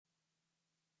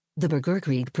The Burger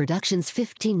Creek Productions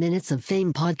 15 Minutes of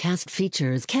Fame podcast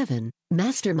features Kevin,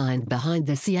 mastermind behind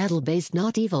the Seattle-based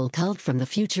Not Evil cult from the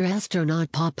future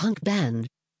astronaut pop-punk band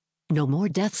No More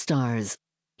Death Stars.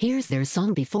 Here's their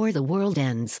song Before the World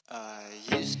Ends. I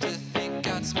used to think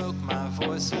I'd smoke my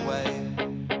voice away.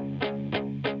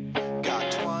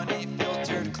 Got 20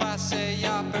 filtered Class A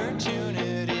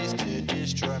opportunities to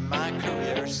destroy my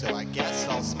career, so I guess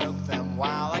I'll smoke them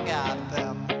while I got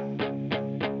them.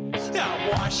 I'm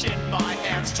washing my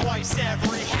hands twice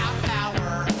every half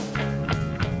hour.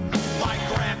 My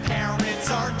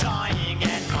grandparents are dying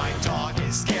and my dog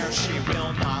is scared. She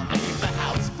will not leave the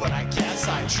house, but I guess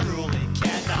I truly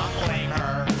cannot blame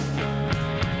her.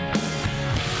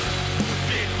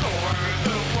 Before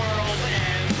the world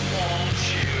ends, won't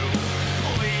you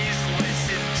please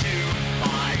listen to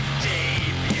my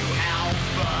debut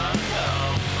album?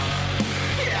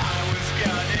 I was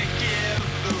gonna give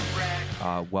the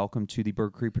record. Welcome to the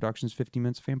Burger Creek Productions 15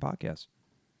 Minutes of Fame podcast.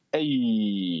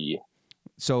 Hey.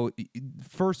 So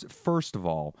first of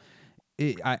all,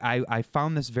 I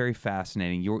found this very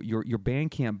fascinating. Your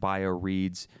Bandcamp bio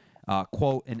reads,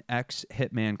 quote, an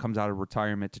ex-hitman comes out of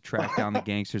retirement to track down the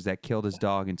gangsters that killed his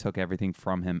dog and took everything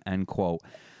from him, end quote.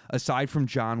 Aside from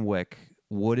John Wick,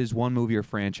 what is one movie or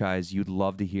franchise you'd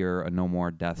love to hear a No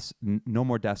More Death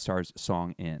Stars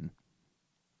song in?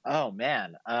 Oh,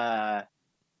 man.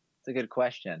 It's a good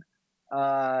question.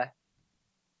 Are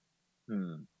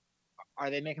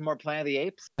they making more Planet of the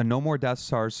Apes? A No More Death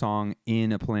Stars song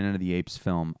in a Planet of the Apes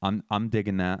film. I'm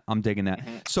digging that.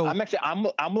 Mm-hmm. So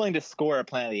I'm willing to score a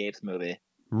Planet of the Apes movie.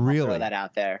 Really? I'll throw that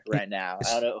out there right now.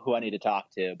 I don't know who I need to talk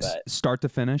to, but start to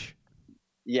finish.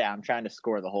 Yeah, I'm trying to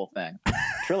score the whole thing.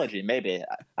 Trilogy, maybe.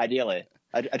 Ideally,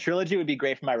 a trilogy would be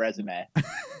great for my resume.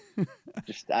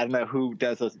 Just I don't know who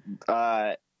does those.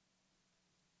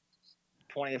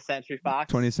 20th Century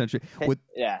Fox. 20th Century.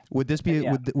 Would this be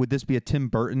Yeah. would this be a Tim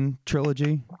Burton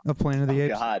trilogy of Planet of the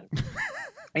Apes? God.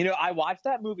 I watched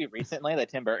that movie recently, the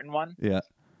Tim Burton one. Yeah.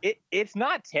 It's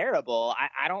not terrible.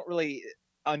 I don't really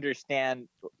understand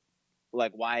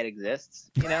like why it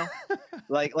exists,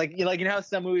 like how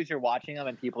some movies you're watching them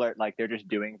and people are like they're just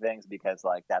doing things because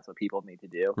like that's what people need to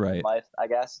do in life, I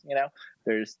guess.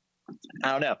 There's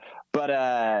I don't know.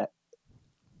 But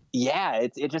yeah,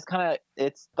 it just kind of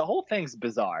it's the whole thing's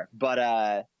bizarre, but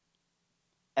and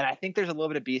I think there's a little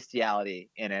bit of bestiality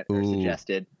in it, or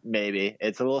suggested. Maybe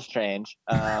it's a little strange.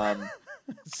 I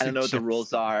don't know what the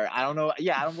rules are. I don't know.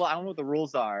 Yeah, I don't know what the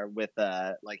rules are with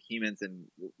like humans and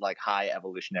like high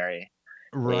evolutionary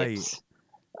apes.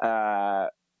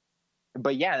 But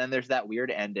yeah, then there's that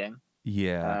weird ending.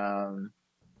 Yeah.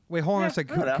 Wait, hold on a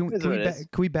second. Can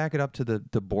we back it up to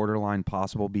the borderline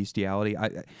possible bestiality?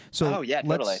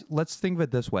 Totally. Let's think of it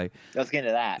this way. Let's get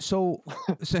into that. So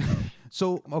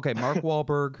okay, Mark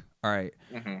Wahlberg. All right.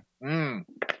 Mm-hmm.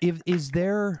 Is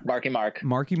there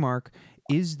Marky Mark?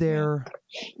 Is there?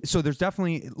 So there's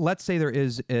definitely. Let's say there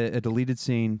is a deleted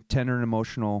scene, tender and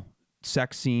emotional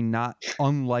sex scene, not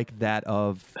unlike that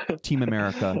of Team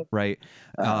America, right?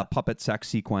 Puppet sex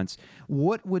sequence.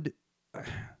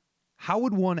 How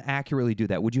would one accurately do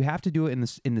that? Would you have to do it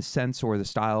in the sense or the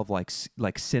style of like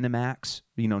Cinemax?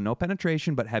 No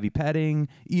penetration but heavy petting.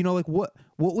 Like what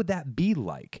would that be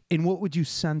like? And what would you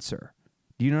censor?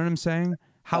 Do you know what I'm saying?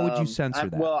 How would you censor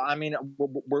that? Well, I mean,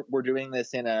 we're doing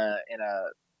this in a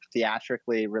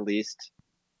theatrically released,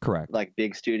 correct, like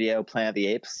big studio Planet of the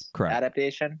Apes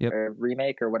adaptation or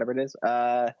remake or whatever it is.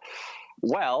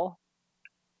 Well,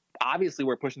 obviously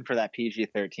we're pushing for that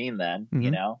PG-13 then.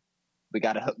 Mm-hmm. We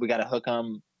gotta hook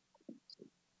them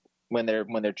when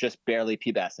they're just barely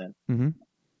pubescent.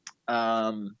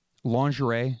 Mm-hmm.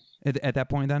 Lingerie at that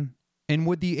point then, and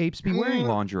would the apes be wearing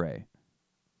lingerie?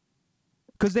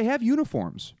 Because they have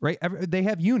uniforms, right? They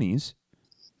have unis,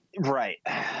 right?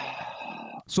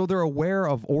 So they're aware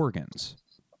of organs.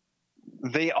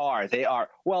 They are.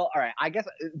 Well, all right. I guess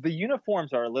the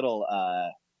uniforms are a little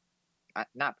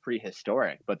not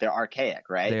prehistoric, but they're archaic,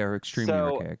 right? They are extremely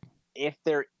archaic. If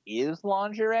there is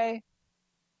lingerie,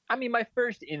 I mean, my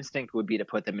first instinct would be to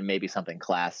put them in maybe something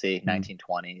classy,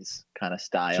 1920s kind of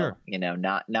style. Sure.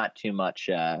 Not too much.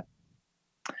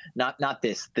 Not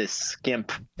this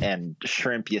skimp and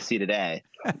shrimp you see today.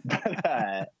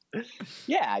 But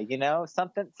yeah,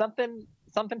 something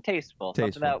tasteful,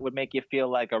 something that would make you feel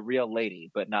like a real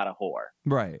lady, but not a whore.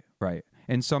 Right.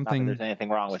 And something. Not that there's anything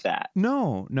wrong with that.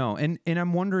 No. And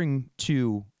I'm wondering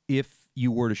too, if you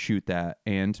were to shoot that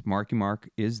and Marky Mark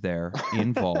is there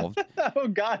involved, Oh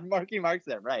God, Marky Mark's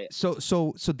there, right? So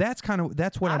that's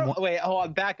what I'm. Wait, hold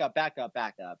on, back up.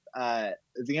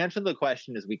 The answer to the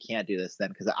question is we can't do this then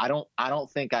because I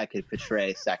don't think I could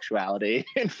portray sexuality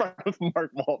in front of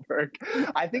Mark Wahlberg.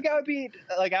 I think I would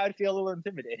feel a little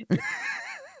intimidated.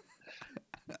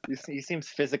 He seems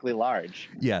physically large.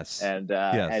 Yes. And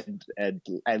yes. and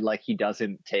like he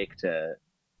doesn't take to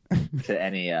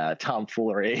any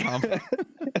tomfoolery.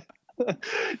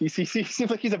 He seems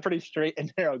like he's a pretty straight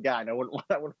and narrow guy. And I wouldn't want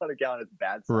to get on his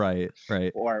bad side.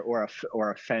 Right. Or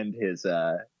offend his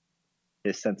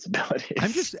sensibilities.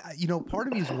 I'm just, part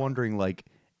of me is wondering, like,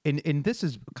 and this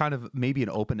is kind of maybe an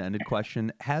open-ended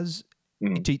question. To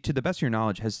the best of your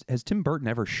knowledge, has Tim Burton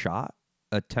ever shot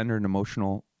a tender and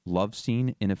emotional love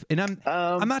scene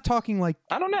I'm not talking like,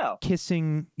 I don't know,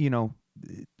 kissing,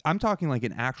 I'm talking like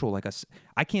an actual,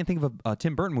 I can't think of a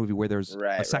Tim Burton movie where there's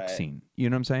a sex scene. You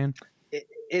know what I'm saying?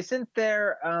 Isn't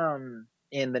there,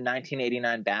 in the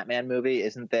 1989 Batman movie,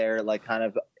 isn't there like kind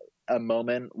of a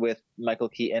moment with Michael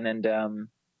Keaton and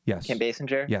yes. Kim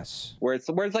Basinger? Yes. Where it's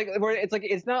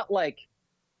not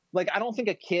like I don't think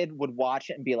a kid would watch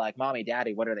it and be like, "Mommy,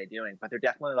 Daddy, what are they doing?" But they're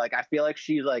definitely like, I feel like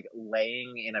she's like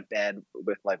laying in a bed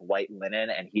with like white linen,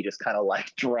 and he just kind of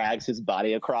like drags his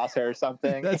body across her or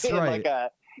something. That's right.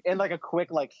 In like a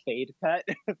quick like fade cut.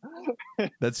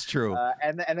 That's true.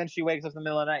 And then she wakes up in the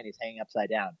middle of the night and he's hanging upside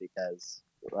down because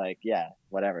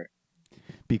whatever.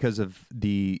 Because of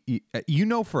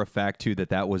for a fact too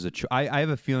that was I have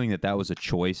a feeling that was a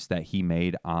choice that he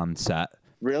made on set.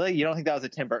 Really? You don't think that was a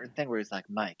Tim Burton thing where he's like,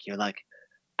 Mike, you're like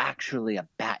actually a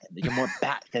bat. You're more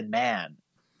bat than man.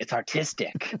 It's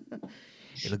artistic.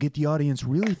 It'll get the audience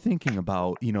really thinking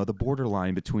about, the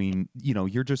borderline between,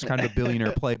 you're just kind of a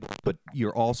billionaire playboy, but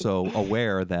you're also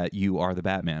aware that you are the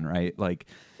Batman, right? Like,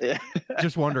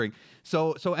 just wondering.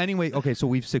 So anyway, okay, so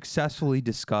we've successfully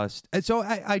discussed. And so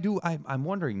I'm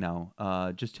wondering now,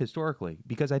 just historically,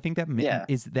 because I think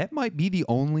that might be the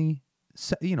only,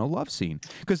 love scene.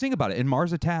 Because think about it, in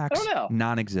Mars Attacks,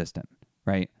 non-existent,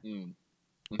 right?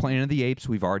 Planet of the Apes,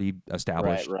 we've already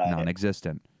established,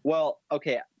 non-existent. Well,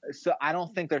 okay, so I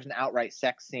don't think there's an outright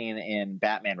sex scene in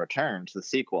Batman Returns, the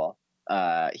sequel.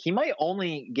 He might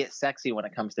only get sexy when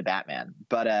it comes to Batman,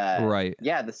 but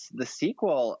yeah, the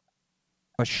sequel,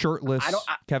 a shirtless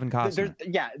Kevin Costner.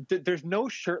 There's no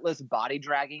shirtless body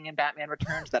dragging in Batman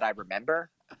Returns that I remember,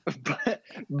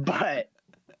 but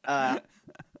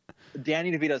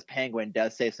Danny DeVito's Penguin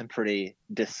does say some pretty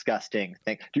disgusting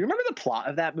things. Do you remember the plot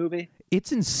of that movie?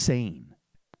 It's insane.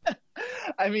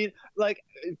 I mean, like,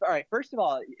 all right, first of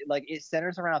all, like, it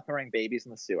centers around throwing babies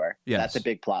in the sewer. Yes. That's a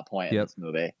big plot point in this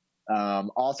movie.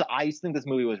 Also, I used to think this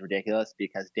movie was ridiculous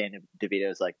because Danny DeVito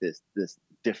is like this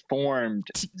deformed,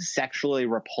 sexually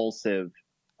repulsive,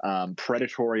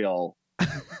 predatorial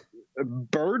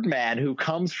Birdman who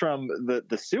comes from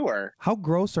the sewer. How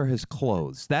gross are his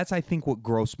clothes? That's, I think, what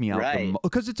grossed me out the most,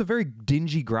 because it's a very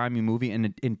dingy, grimy movie,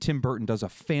 and Tim Burton does a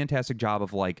fantastic job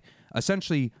of like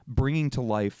essentially bringing to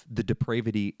life the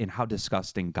depravity and how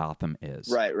disgusting Gotham is.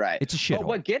 Right. It's a shit. But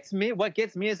what gets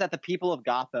me is that the people of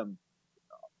Gotham,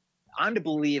 I'm to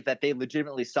believe that they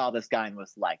legitimately saw this guy and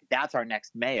was like, "That's our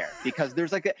next mayor," because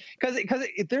there's like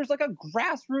there's like a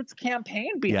grassroots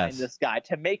campaign behind this guy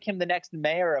to make him the next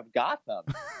mayor of Gotham.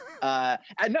 And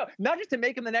no, not just to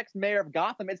make him the next mayor of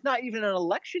Gotham. It's not even an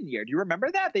election year. Do you remember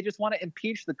that? They just want to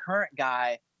impeach the current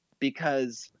guy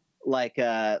because like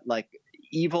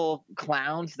evil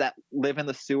clowns that live in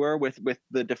the sewer with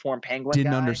the deformed penguin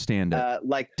didn't guy, understand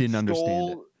it. Didn't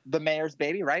understand it. The mayor's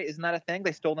baby, right? Isn't that a thing?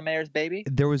 They stole the mayor's baby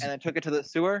and then took it to the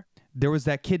sewer. There was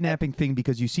that kidnapping thing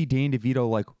because you see Danny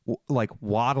DeVito like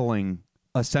waddling.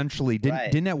 Essentially,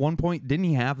 didn't at one point didn't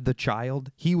he have the child?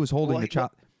 He was holding the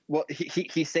child. Well,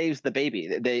 he saves the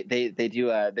baby. They do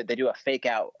a fake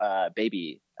out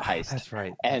baby heist. That's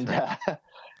right. And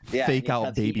fake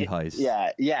out baby heist.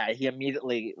 Yeah. He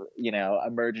immediately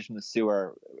emerges from the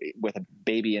sewer with a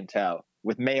baby in tow,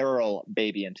 with mayoral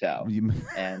baby in tow,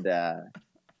 and.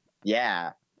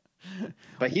 Yeah,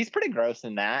 but he's pretty gross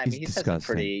in that. I mean, he's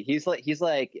disgusting. He's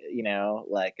like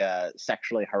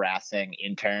sexually harassing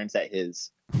interns at his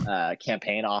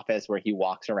campaign office where he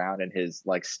walks around in his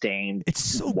like stained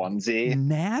onesie.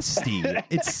 Nasty.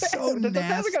 It's so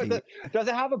nasty. Does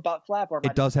it have a butt flap? Or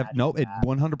it does have it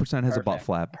 100% has a butt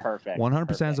flap. Perfect.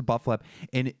 100% has a butt flap,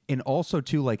 and also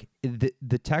too like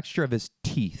the texture of his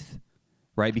teeth.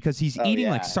 Right, because he's eating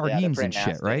like sardines and shit,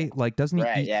 nasty. Right? Like, doesn't he?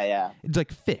 Right, yeah. It's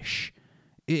like fish.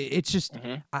 It's just,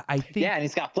 I think. Yeah, and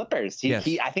he's got flippers.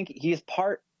 I think he is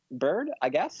part bird, I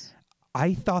guess.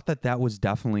 I thought that was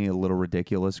definitely a little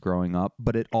ridiculous growing up,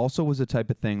 but it also was the type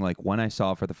of thing like when I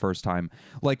saw it for the first time,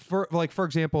 for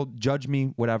example, judge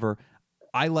me, whatever.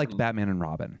 I liked Batman and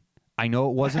Robin. I know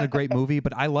it wasn't a great movie,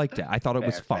 but I liked it. I thought it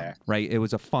was fun, fair. right? It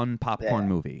was a fun popcorn Yeah.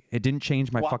 movie. It didn't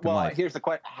change my fucking life. Here's the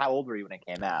question: how old were you when it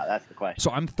came out? That's the question.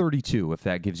 So I'm 32, if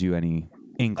that gives you any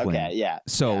inkling. Okay, yeah.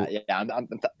 So I'm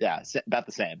about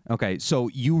the same. okay, so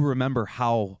you remember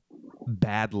how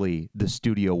badly the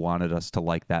studio wanted us to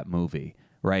like that movie,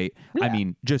 right? I Yeah.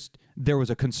 mean, just there was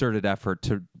a concerted effort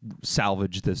to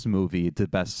salvage this movie the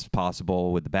best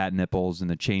possible with the bat nipples and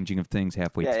the changing of things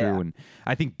halfway Yeah, through. yeah. And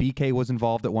I think BK was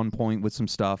involved at one point with some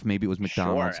stuff. Maybe it was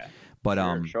McDonald's, Sure.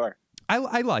 but Sure.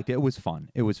 I liked it. It was fun.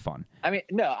 It was fun. I mean,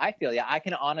 no, I feel I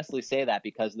can honestly say that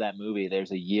because of that movie.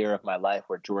 There's a year of my life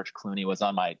where George Clooney was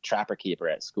on my Trapper Keeper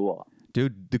at school.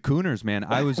 Dude, the Cooners, man.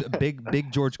 I was a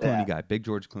big George Clooney Yeah. guy. Big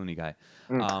George Clooney guy.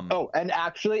 And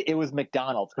actually, it was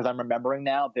McDonald's because I'm remembering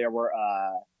now. There were,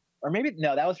 or maybe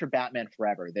no, that was for Batman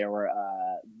Forever. There were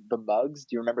the mugs.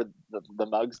 Do you remember the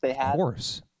mugs they Of had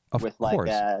course. Of with course.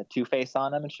 like Two-Face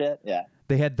on them and shit? Yeah,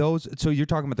 They had those. So you're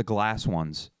talking about the glass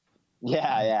ones.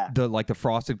 yeah. The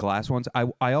frosted glass ones.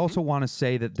 I also want to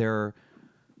say that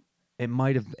it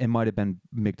might have been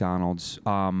McDonald's.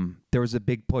 There was a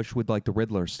big push with like the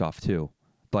Riddler stuff too,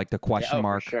 like the question for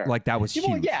mark, sure. like that was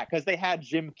Well, huge. yeah, because they had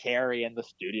Jim Carrey and the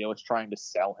studio was trying to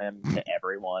sell him to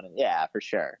everyone. And yeah, for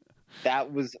sure.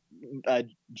 That was a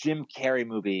Jim Carrey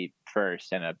movie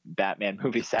first and a Batman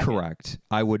movie second. Correct.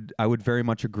 I would very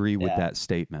much agree with Yeah. that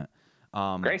statement.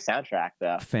 Great soundtrack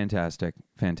though. Fantastic.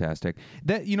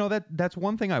 That's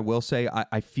one thing I will say.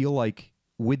 I feel like,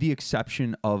 with the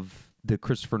exception of the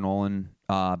Christopher Nolan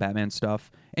Batman stuff,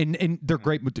 and they're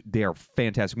great. They are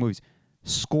fantastic movies.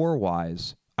 Score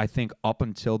wise, I think up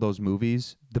until those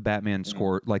movies, the Batman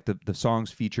score, like the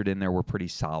songs featured in there, were pretty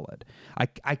solid. I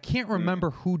can't remember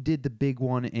who did the big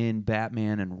one in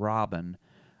Batman and Robin.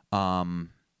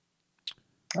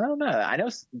 I don't know. I know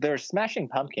they're Smashing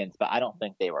Pumpkins, but I don't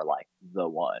think they were like the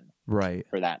one Right.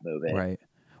 for that movie. Right.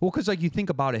 Well, because like you think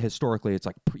about it historically, it's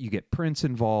like you get Prince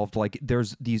involved. Like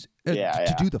there's these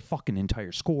to do the fucking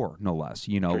entire score, no less.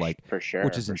 For sure,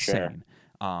 which is for sure. insane.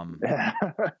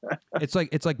 It's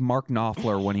like Mark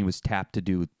Knopfler when he was tapped to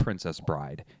do Princess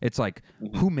Bride. It's like,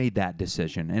 who made that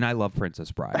decision? And I love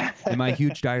Princess Bride. Am I a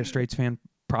huge Dire Straits fan?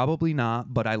 Probably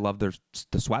not, but I love the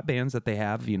sweatbands that they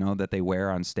have, that they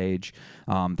wear on stage.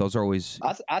 Those are always.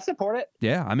 I support it.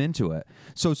 Yeah, I'm into it.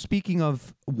 So speaking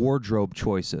of wardrobe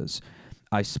choices,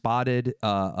 I spotted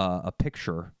a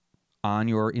picture on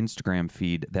your Instagram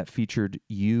feed that featured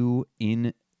you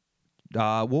in.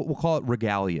 We'll call it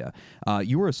regalia.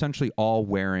 You were essentially all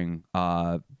wearing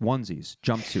onesies,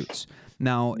 jumpsuits.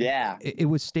 Now, Yeah. it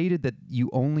was stated that you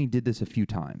only did this a few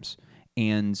times,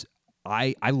 and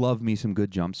I love me some good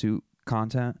jumpsuit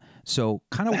content. So,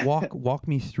 kind of walk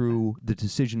me through the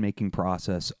decision making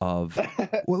process of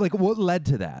what led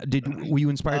to that. Were you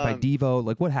inspired by Devo?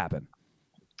 Like, what happened?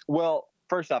 Well,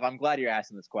 first off, I'm glad you're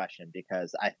asking this question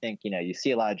because I think you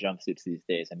see a lot of jumpsuits these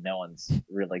days, and no one's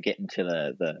really getting to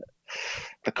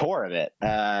the core of it.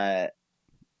 I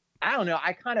don't know.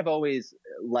 I kind of always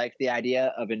liked the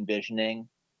idea of envisioning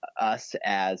us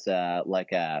as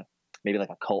maybe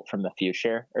like a cult from the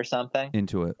future or something.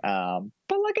 Into it.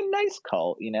 But like a nice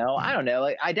cult, I don't know.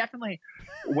 Like I definitely,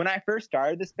 when I first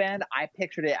started this band, I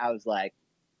pictured it. I was like,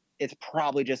 it's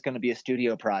probably just going to be a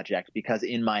studio project because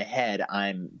in my head,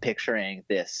 I'm picturing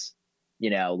this,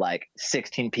 like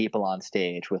 16 people on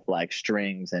stage with like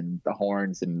strings and the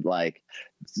horns and like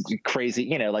crazy,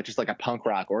 like just like a punk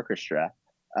rock orchestra.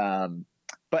 And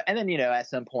then, at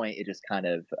some point it just kind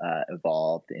of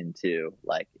evolved into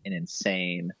like an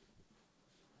insane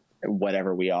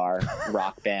whatever we are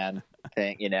rock band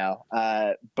thing,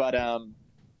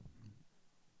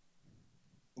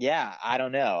 yeah, I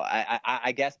don't know.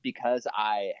 I guess because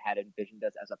I had envisioned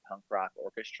us as a punk rock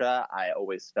orchestra, I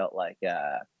always felt like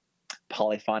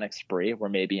Polyphonic Spree were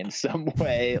maybe in some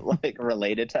way like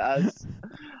related to us.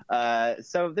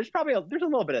 So there's a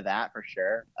little bit of that for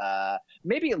sure.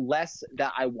 Maybe less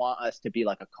that I want us to be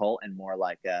like a cult and more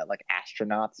like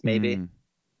astronauts maybe.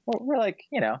 We're like,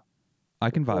 I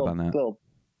can vibe on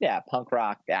that. Punk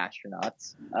rock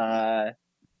astronauts.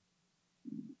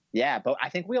 Yeah, but I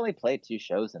think we only played 2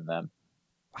 shows in them.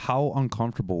 How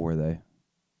uncomfortable were they?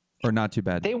 Or not too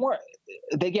bad? They weren't.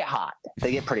 They get hot.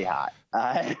 They get pretty hot.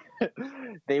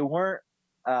 They weren't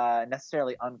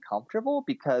necessarily uncomfortable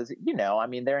because,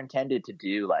 they're intended to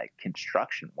do like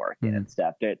construction work and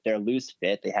stuff. They're loose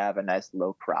fit. They have a nice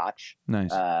low crotch.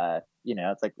 Nice.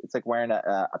 It's like wearing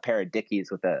a pair of Dickies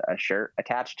with a shirt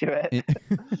attached to it.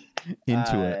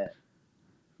 Into it.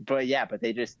 but yeah, but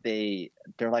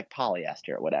they're like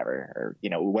polyester or whatever,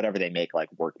 or whatever they make like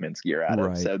workman's gear out of.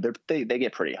 Right. So they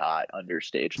get pretty hot under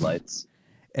stage lights.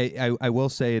 I will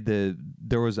say I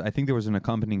think there was an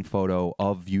accompanying photo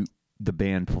of the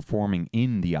band performing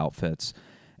in the outfits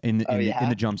in the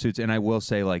jumpsuits, and I will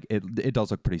say like it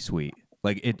does look pretty sweet.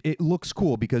 Like it looks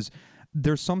cool because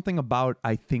there's something about,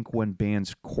 I think, when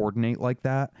bands coordinate like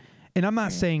that. And I'm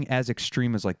not saying as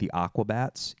extreme as like the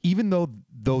Aquabats, even though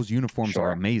those uniforms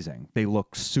are amazing. They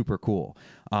look super cool.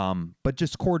 But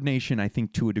just coordination, I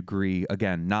think, to a degree,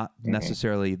 again, not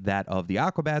necessarily that of the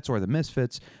Aquabats or the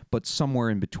Misfits, but somewhere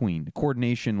in between.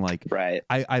 Coordination, like, right.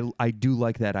 I do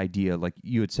like that idea, like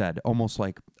you had said, almost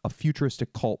like a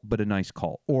futuristic cult, but a nice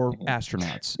cult, or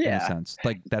astronauts in a sense.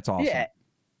 Like, that's awesome. Yeah.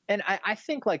 And I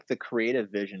think like the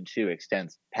creative vision too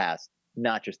extends past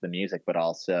not just the music, but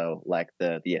also like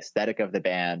the aesthetic of the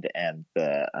band and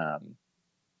the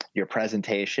your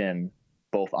presentation,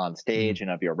 both on stage and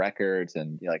of your records,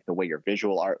 and like the way your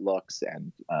visual art looks,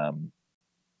 and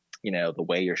the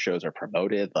way your shows are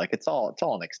promoted. Like it's all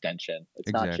an extension.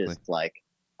 It's not just like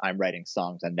I'm writing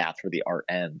songs and that's where the art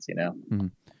ends.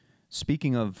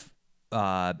 Speaking of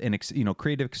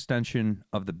creative extension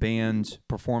of the band,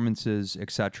 performances,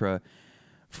 etc.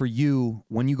 For you,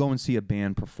 when you go and see a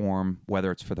band perform,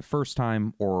 whether it's for the first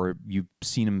time or you've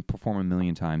seen them perform a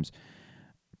million times,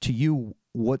 to you,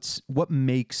 what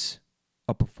makes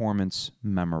a performance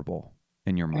memorable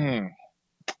in your mind?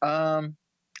 I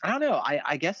don't know.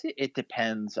 I guess it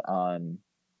depends on.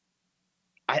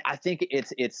 I think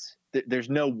there's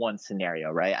no one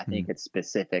scenario, right? I think it's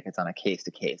specific. It's on a case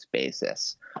to case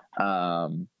basis. I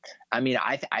mean,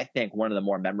 I think one of the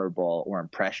more memorable or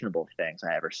impressionable things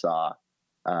I ever saw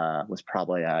was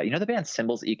probably the band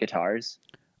Cymbals Eat Guitars.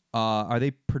 Are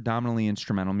they predominantly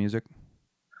instrumental music?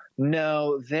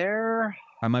 No, they're.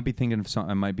 I might be thinking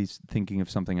of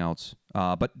something else.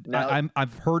 But no.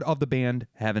 I've heard of the band.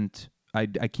 I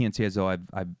can't say as though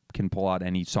I can pull out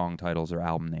any song titles or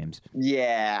album names.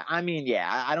 Yeah, I mean,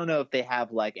 yeah, I don't know if they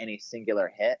have like any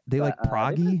singular hit. They like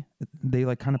proggy. They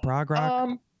like kind of prog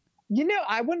rock.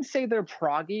 I wouldn't say they're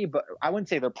proggy, but I wouldn't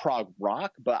say they're prog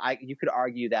rock, but you could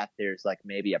argue that there's like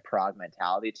maybe a prog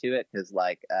mentality to it, because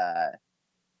like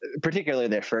particularly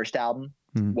their first album,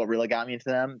 what really got me into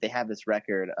them, they have this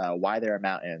record, Why There Are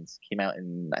Mountains, came out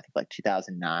in I think like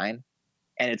 2009,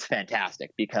 and it's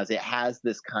fantastic because it has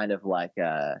this kind of like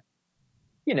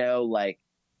like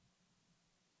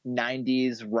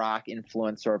 90s rock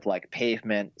influence, sort of like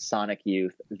Pavement, Sonic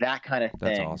Youth, that kind of thing.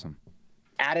 That's awesome.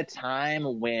 At a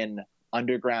time when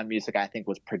underground music, I think,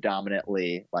 was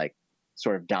predominantly like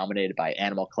sort of dominated by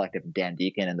Animal Collective and Dan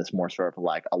Deacon, and this more sort of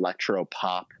like electro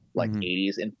pop, like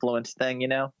 80s influence thing,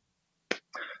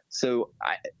 So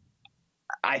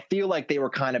I feel like they were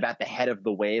kind of at the head of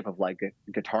the wave of like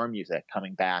guitar music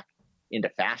coming back into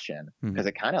fashion, because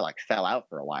it kind of like fell out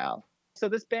for a while. So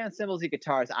this band, Cymbals Eat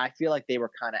Guitars, I feel like they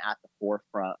were kind of at the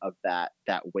forefront of that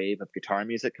wave of guitar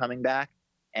music coming back.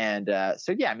 And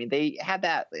so, yeah, I mean, they had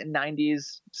that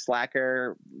 90s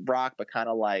slacker rock, but kind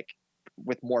of like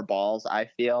with more balls, I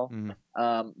feel.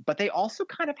 But they also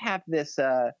kind of have this,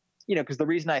 because the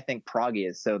reason I think proggy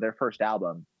is, so their first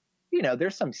album,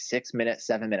 there's some 6-minute,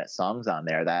 7-minute songs on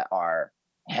there that are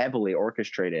heavily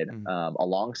orchestrated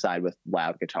alongside with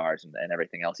loud guitars and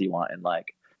everything else you want in like,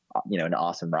 an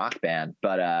awesome rock band.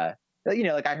 But,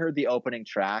 like I heard the opening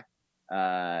track,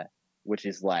 which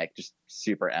is like just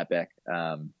super epic.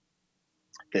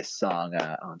 This song,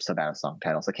 I'm so bad at song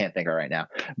titles, I can't think of it right now.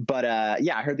 But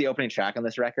I heard the opening track on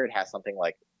this record has something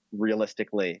like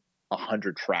realistically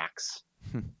 100 tracks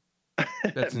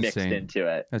That's mixed insane. into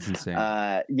it. That's insane.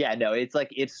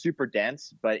 It's super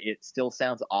dense, but it still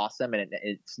sounds awesome, and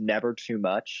it's never too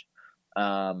much.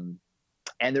 And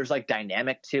there's like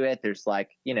dynamic to it. There's like,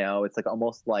 it's like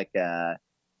almost like like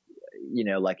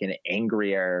an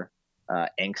angrier,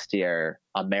 angstier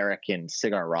American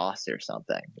Sigur Rós or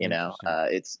something,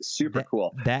 it's super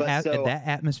cool. That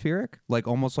atmospheric, like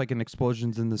almost like an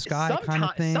Explosions in the Sky kind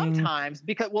of thing. Sometimes,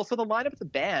 because so the lineup of the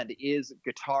band is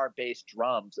guitar, bass,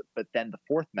 drums, but then the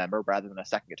fourth member, rather than a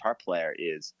second guitar player,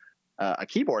 is a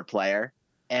keyboard player.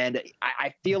 And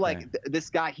I feel like this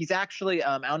guy, he's actually,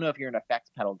 I don't know if you're an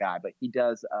effects pedal guy, but he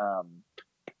does,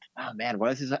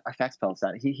 what is his effects pedal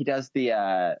sound? He does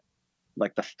the,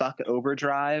 like the Fuck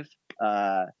Overdrive,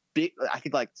 big, I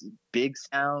think like Big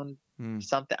Sound,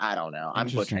 something. I don't know. I'm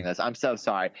butchering this. I'm so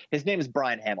sorry. His name is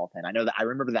Brian Hamilton. I know that. I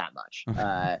remember that much.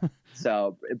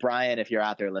 So Brian, if you're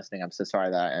out there listening, I'm so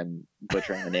sorry that I'm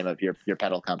butchering the name of your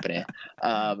pedal company.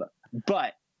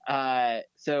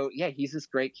 So yeah, he's this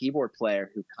great keyboard player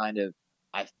who kind of,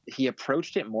 he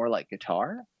approached it more like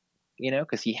guitar,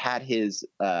 because he had his,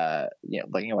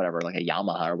 whatever, like a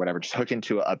Yamaha or whatever, just hooked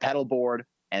into a pedal board,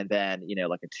 and then,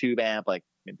 like a tube amp, like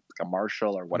a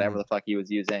Marshall or whatever the fuck he was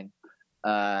using.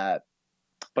 But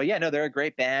yeah, no, they're a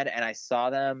great band. And I saw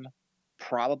them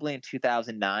probably in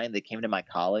 2009. They came to my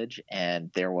college, and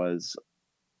there was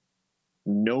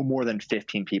no more than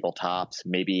 15 people tops,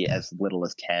 maybe as little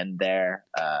as 10 there.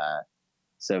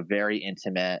 So very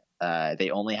intimate. They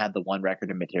only had the one record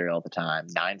of material at the time,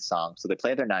 9 songs. So they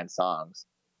played their 9 songs,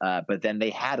 but then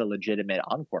they had a legitimate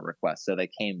encore request. So they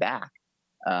came back.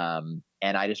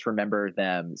 And I just remember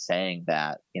them saying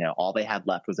that, all they had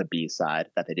left was a B-side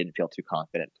that they didn't feel too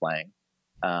confident playing.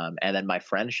 And then my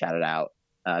friend shouted out,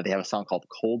 they have a song called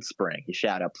Cold Spring. He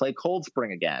shouted out, play Cold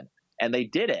Spring again. And they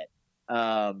did it.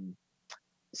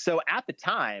 So at the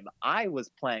time, I was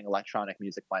playing electronic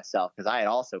music myself because I had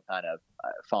also kind of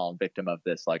fallen victim of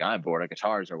this, like, I'm bored of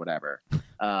guitars or whatever.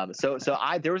 So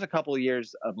there was a couple of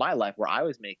years of my life where I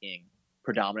was making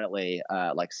predominantly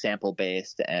like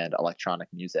sample-based and electronic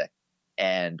music.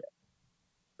 And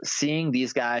seeing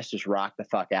these guys just rock the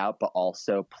fuck out, but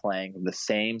also playing the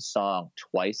same song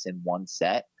twice in one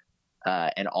set,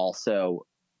 and also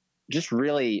just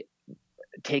really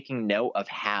taking note of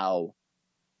how,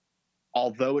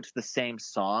 although it's the same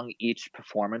song, each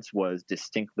performance was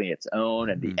distinctly its own,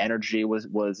 and the energy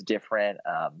was different.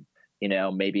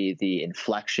 Maybe the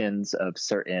inflections of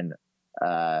certain,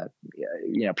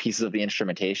 pieces of the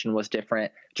instrumentation was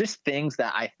different. Just things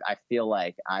that I feel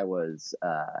like I was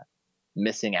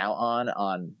missing out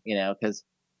on, because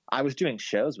I was doing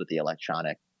shows with the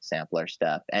electronic sampler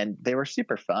stuff, and they were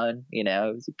super fun.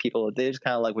 People, they just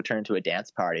kind of like would turn into a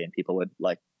dance party, and people would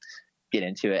like get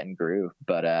into it and groove.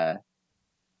 But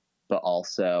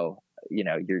also, you're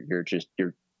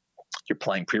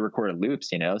playing pre-recorded loops,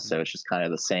 so it's just kind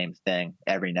of the same thing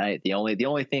every night. The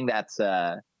only thing that's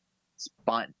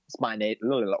spontaneous,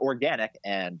 organic,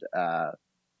 and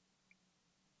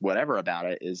whatever about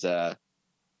it is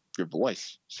your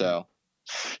voice. So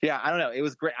yeah, I don't know. It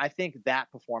was great. I think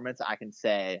that performance, I can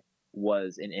say,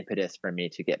 was an impetus for me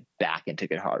to get back into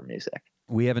guitar music.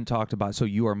 We haven't talked about, so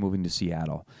you are moving to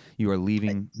Seattle. You are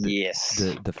leaving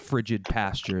the frigid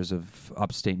pastures of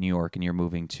upstate New York, and you're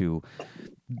moving to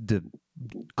the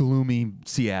gloomy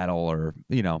Seattle, or,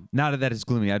 not that it's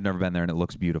gloomy. I've never been there and it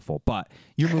looks beautiful, but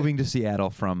you're moving to Seattle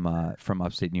from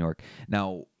upstate New York.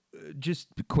 Now, just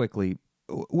quickly,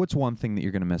 what's one thing that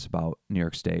you're going to miss about New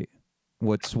York State?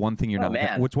 What's one thing you're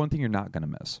what's one thing you're not going to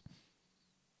miss?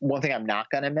 One thing I'm not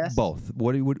going to miss? Both.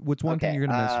 What's one thing you're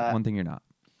going to miss? One thing you're not?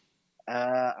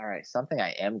 All right. Something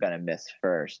I am going to miss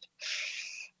first.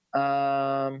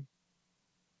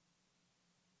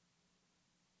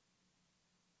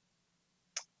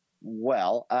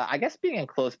 Well, I guess being in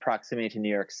close proximity to New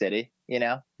York City,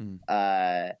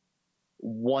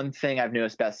 one thing I've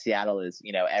noticed about Seattle is,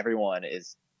 everyone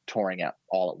is touring out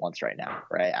all at once right now,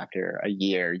 right? After a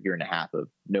year and a half of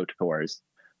no tours,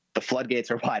 the floodgates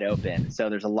are wide open. So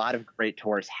there's a lot of great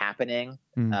tours happening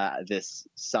this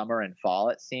summer and fall,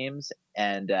 it seems.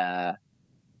 And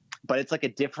but it's like a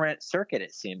different circuit,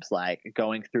 it seems like,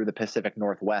 going through the Pacific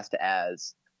Northwest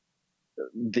as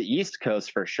the East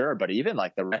Coast for sure, but even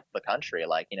like the rest of the country,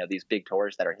 like, these big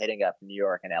tours that are hitting up New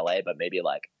York and LA, but maybe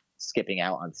like skipping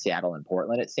out on Seattle and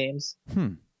Portland, it seems.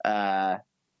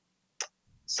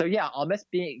 So yeah, I'll miss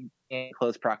being in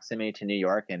close proximity to New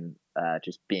York and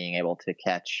just being able to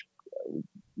catch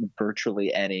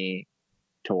virtually any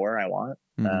tour I want.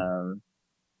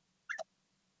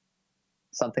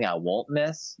 Something I won't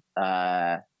miss.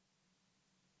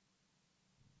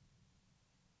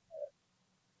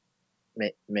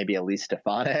 Maybe Elise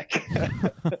Stefanik.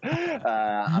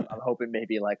 I'm hoping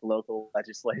maybe like local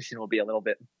legislation will be a little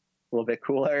bit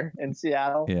cooler in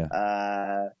Seattle.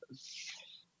 Yeah.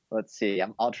 Let's see.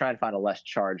 I'll try and find a less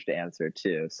charged answer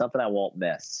too. Something I won't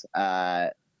miss.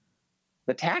 The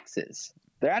taxes.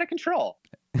 They're out of control.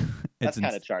 That's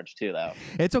kind of charged too, though.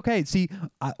 It's okay. See,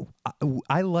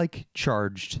 I like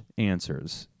charged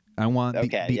answers. I want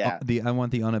I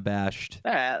want the unabashed.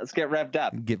 All right, let's get revved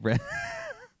up.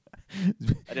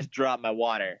 I just dropped my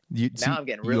water. I'm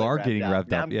getting really. You are revved getting up.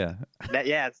 revved up. Yeah.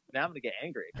 Now I'm gonna get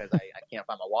angry because I can't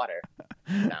find my water.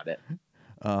 Found it.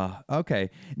 Okay.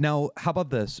 Now, how about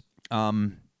this?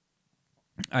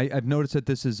 I've noticed that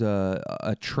this is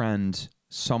a trend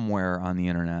somewhere on the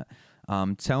internet.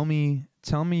 Tell me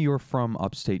you're from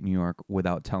upstate New York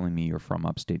without telling me you're from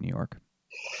upstate New York.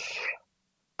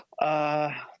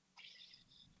 It's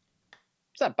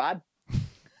not bad.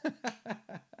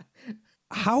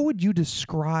 How would you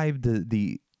describe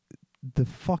the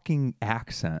fucking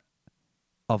accent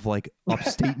of like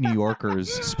upstate New Yorkers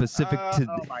specific to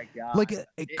Oh my god! like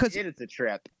because it is a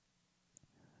trip.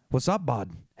 what's up,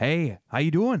 bud? Hey, how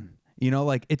you doing? You know,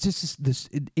 like it's just this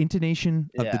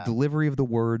intonation of the Yeah. delivery of the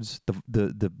words,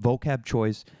 the vocab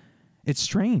choice. It's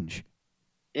strange.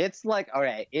 It's like, all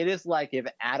right, it is like if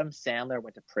Adam Sandler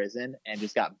went to prison and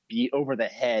just got beat over the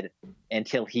head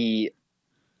until he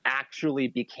actually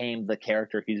became the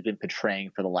character he's been portraying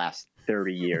for the last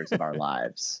 30 years of our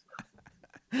lives.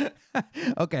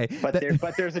 Okay, But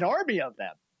there's an army of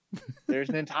them. There's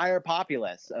an entire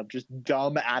populace of just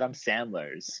dumb Adam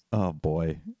Sandlers. oh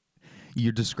boy,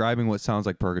 you're describing what sounds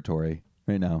like purgatory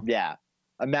right now. Yeah.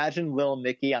 Imagine Lil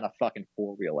Nicky on a fucking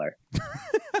four-wheeler.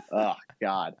 Oh,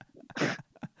 God.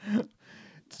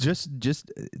 Just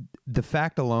the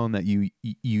fact alone that you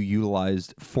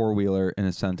utilized four-wheeler in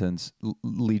a sentence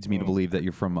leads me to believe that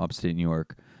you're from upstate New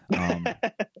York,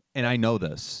 and I know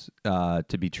this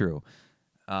to be true.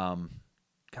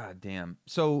 God damn.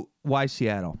 So why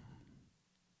Seattle?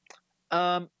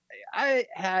 I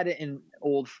had an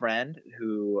old friend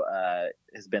who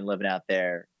has been living out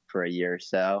there for a year or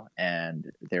so, and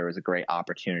there was a great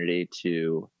opportunity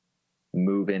to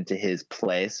move into his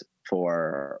place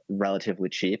for relatively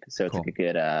cheap. So it's Cool. like a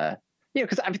good,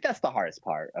 because I mean that's the hardest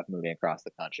part of moving across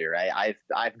the country, right?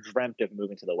 I've dreamt of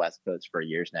moving to the West Coast for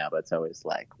years now, but it's always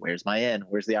like, where's my in?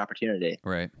 Where's the opportunity?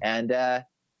 Right. And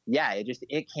yeah,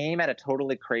 it came at a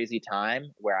totally crazy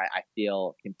time where I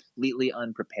feel completely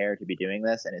unprepared to be doing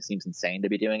this, and it seems insane to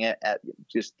be doing it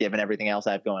just given everything else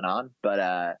I have going on.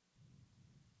 But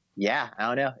yeah, I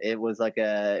don't know. It was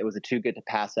a too good to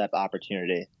pass up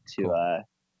opportunity to Cool.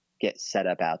 get set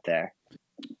up out there.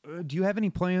 Do you have any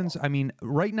plans? I mean,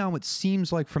 right now it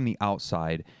seems like from the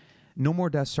outside, No More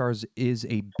Death Stars is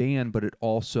a band, but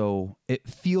it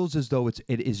feels as though it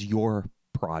is your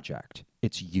project.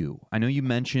 It's you. I know you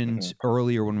mentioned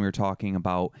earlier when we were talking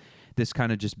about this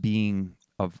kind of just being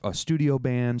a studio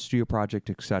band, studio project,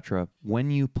 etc.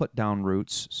 When you put down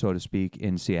roots, so to speak,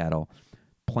 in Seattle,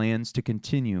 plans to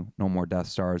continue No More Death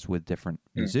Stars with different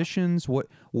musicians. What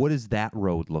does that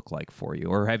road look like for you,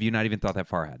 or have you not even thought that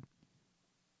far ahead?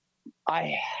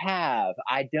 I have.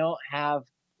 I don't have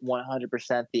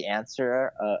 100% the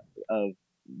answer of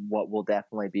what will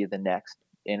definitely be the next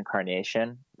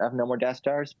incarnation of No More Death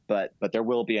Stars, but there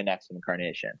will be a next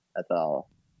incarnation. That's all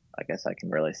I guess I can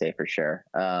really say for sure.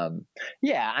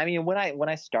 Yeah, I mean, when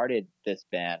I started this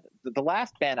band, the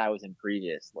last band I was in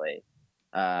previously,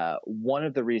 one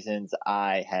of the reasons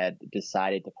I had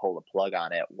decided to pull the plug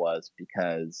on it was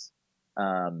because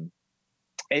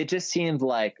it just seemed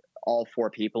like all four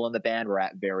people in the band were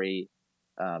at very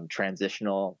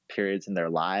transitional periods in their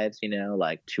lives. You know,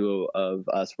 like two of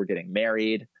us were getting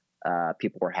married,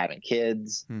 people were having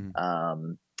kids,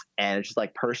 and it's just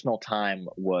like personal time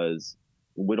was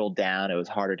whittled down. It was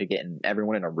harder to get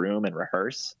everyone in a room and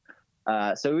rehearse.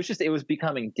 So it was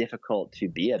becoming difficult to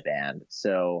be a band.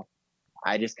 So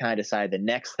I just kind of decided the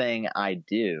next thing I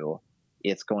do,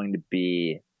 it's going to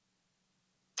be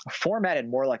formatted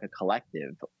more like a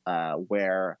collective,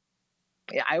 where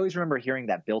I always remember hearing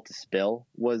that Built to Spill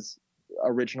was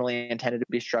originally intended to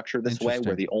be structured this way,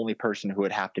 where the only person who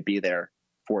would have to be there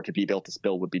for it to be Built to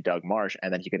Spill would be Doug Marsh,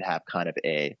 and then he could have kind of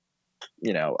a,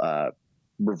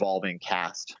 revolving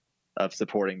cast of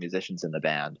supporting musicians in the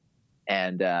band.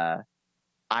 And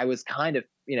I was kind of,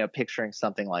 picturing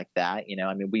something like that.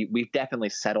 I mean, we've definitely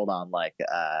settled on like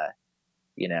the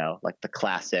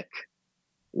classic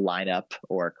lineup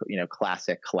or,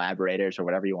 classic collaborators or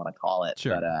whatever you want to call it.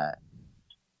 Sure.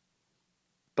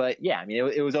 But yeah, I mean,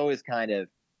 it was always kind of,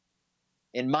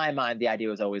 in my mind, the idea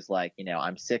was always like,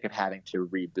 I'm sick of having to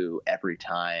reboot every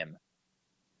time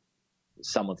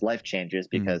someone's life changes,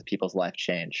 because people's life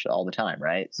change all the time.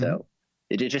 Right. So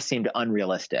it just seemed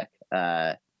unrealistic.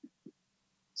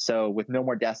 So with No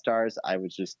More Death Stars, I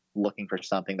was just looking for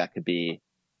something that could be,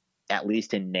 at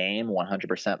least in name,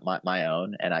 100% my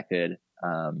own. And I could,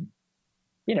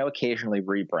 occasionally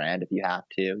rebrand if you have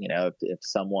to. If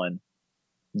someone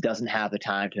doesn't have the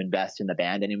time to invest in the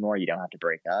band anymore, you don't have to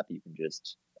break up. You can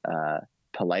just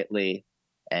politely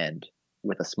and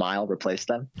with a smile replace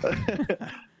them.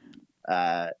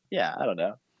 Yeah, I don't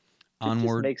know. Onward, it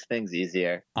just makes things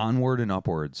easier. Onward and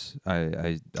upwards.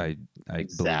 I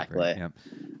Exactly. believe. Right? Yep.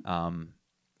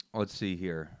 Let's see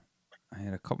here. I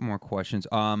had a couple more questions.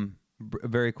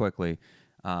 Very quickly.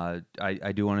 I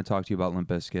do want to talk to you about Limp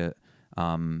Bizkit.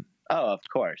 Oh, of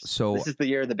course. So this is the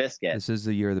year of the biscuit. This is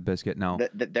the year of the biscuit. Now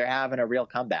they're having a real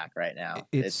comeback right now.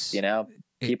 It's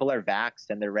people are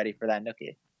vaxxed and they're ready for that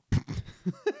nookie.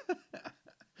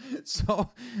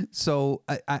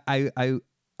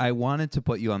 I wanted to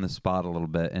put you on the spot a little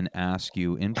bit and ask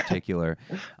you in particular,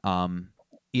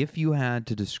 if you had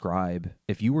to describe,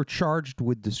 if you were charged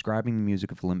with describing the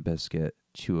music of Limp Bizkit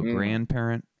to a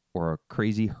grandparent or a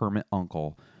crazy hermit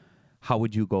uncle, how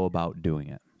would you go about doing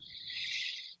it?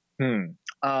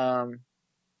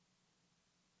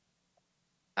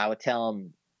 I would tell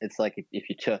them it's like if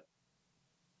you took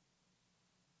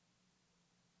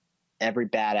every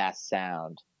badass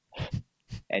sound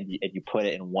and you put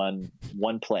it in one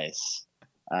place,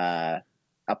 a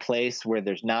place where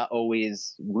there's not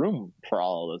always room for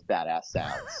all of those badass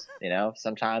sounds. You know,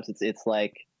 sometimes it's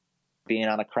like being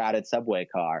on a crowded subway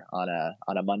car on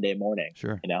a Monday morning.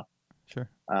 Sure. You know. Sure.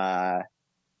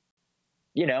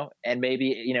 You know, and maybe,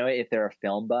 you know, if they're a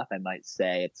film buff, I might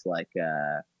say it's like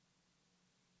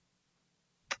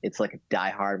if Die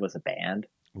Hard was a band.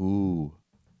 Ooh.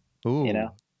 You know?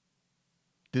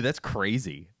 Dude, that's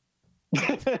crazy.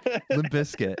 Limp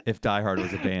Bizkit, if Die Hard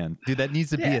was a band. Dude, that needs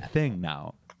to be a thing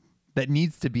now. That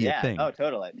needs to be a thing. Oh,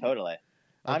 totally. Okay.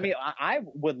 I mean, I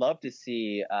would love to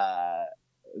see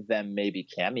them maybe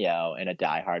cameo in a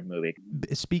Die Hard movie.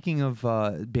 Speaking of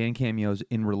band cameos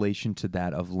in relation to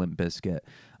that of Limp Bizkit,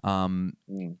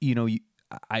 you know,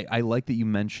 I like that you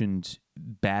mentioned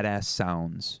badass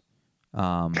sounds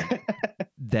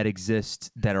that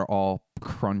exist that are all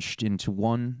crunched into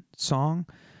one song,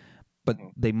 but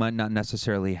they might not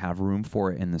necessarily have room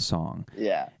for it in the song.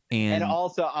 Yeah. And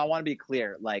also, I want to be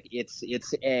clear, like it's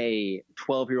a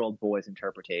 12-year-old boy's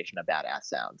interpretation of badass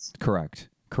sounds. Correct.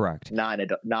 Not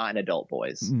an adult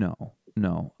boy's. No.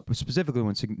 Specifically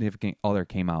when Significant Other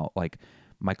came out, like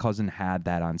my cousin had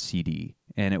that on CD,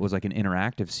 and it was like an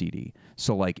interactive CD.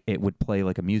 So like it would play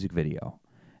like a music video,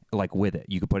 like with it.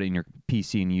 You could put it in your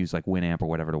PC and use like Winamp or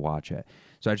whatever to watch it.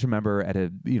 So I just remember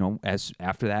as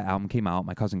after that album came out,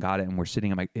 my cousin got it, and we're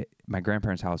sitting at my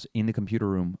grandparents' house in the computer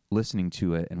room listening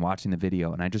to it and watching the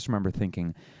video. And I just remember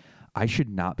thinking, I should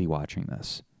not be watching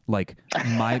this. Like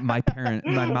my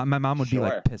mom would be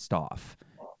like pissed off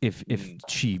if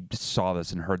she saw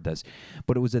this and heard this.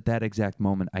 But it was at that exact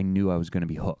moment I knew I was going to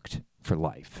be hooked for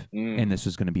life, and this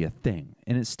was going to be a thing,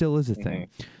 and it still is a thing.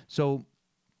 So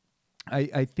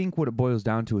I think what it boils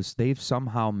down to is they've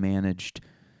somehow managed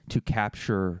to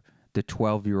capture the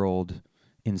 12-year-old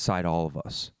inside all of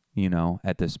us, you know,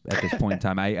 at this point in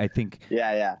time. I think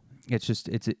it's just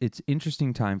it's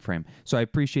interesting time frame. So I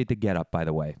appreciate the get up, by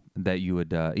the way, that you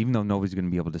would even though nobody's going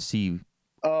to be able to see.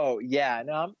 Oh yeah,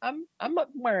 no, I'm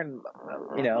wearing,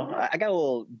 you know, I got a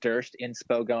little Durst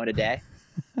inspo going today.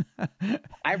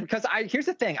 Here's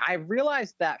the thing, I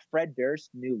realized that Fred Durst's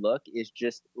new look is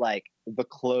just like the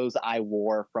clothes I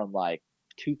wore from like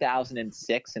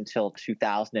 2006 until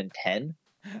 2010.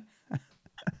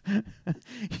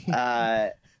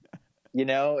 You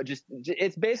know, just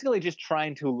it's basically just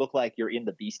trying to look like you're in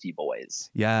the Beastie Boys.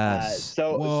 Yes.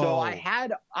 So I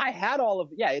had all of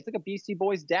it's like a Beastie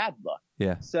Boys dad look.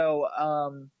 Yeah. So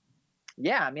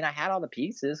yeah, I mean, I had all the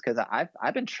pieces because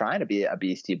I've been trying to be a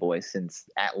Beastie Boy since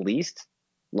at least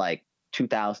like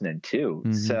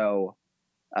 2002. So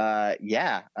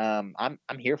yeah, I'm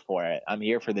here for it. I'm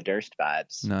here for the Durst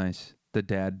vibes. Nice. The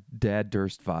dad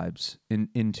Durst vibes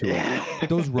into it.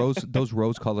 Those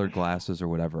rose colored glasses or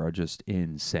whatever are just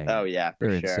insane. Oh yeah, for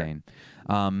They're sure.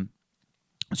 insane.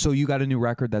 So you got a new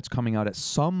record that's coming out at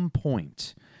some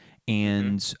point,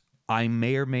 and I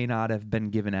may or may not have been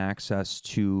given access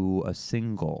to a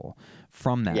single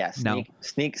from that. Yeah,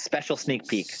 special sneak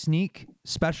peek.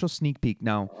 Special sneak peek.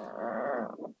 Now,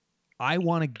 I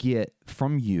want to get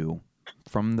from you,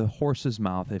 from the horse's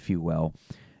mouth, if you will.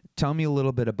 Tell me a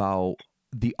little bit about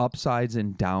the upsides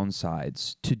and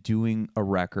downsides to doing a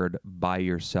record by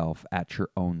yourself at your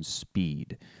own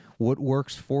speed. What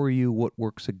works for you? What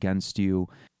works against you?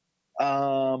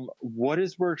 What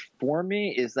has worked for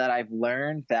me is that I've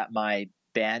learned that my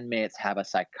bandmates have a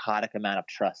psychotic amount of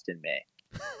trust in me.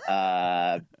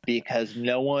 Because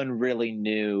no one really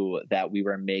knew that we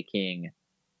were making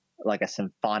like a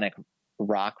symphonic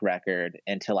rock record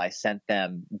until I sent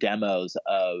them demos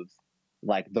of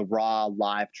like the raw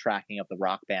live tracking of the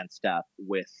Rock Band stuff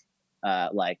with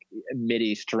like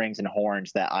MIDI strings and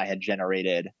horns that I had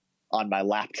generated on my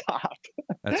laptop.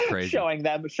 That's crazy. showing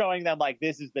them like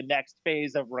this is the next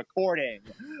phase of recording.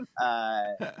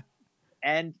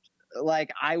 And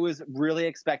like I was really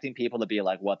expecting people to be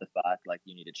like, what the fuck? Like,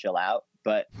 you need to chill out.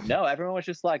 But no, everyone was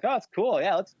just like, oh, it's cool.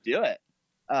 Yeah, let's do it.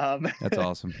 That's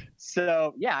awesome.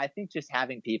 So yeah, I think just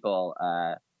having people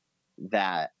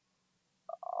that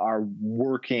are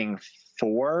working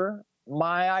for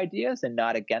my ideas and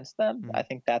not against them, I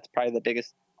think that's probably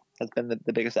has been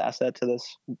the biggest asset to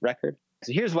this record.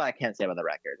 So here's what I can say about the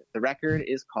record. The record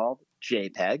is called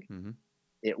JPEG. Mhm.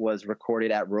 It was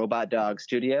recorded at Robot Dog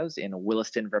Studios in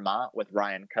Williston, Vermont with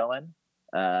Ryan Cohen.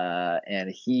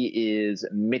 And he is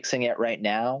mixing it right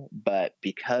now. But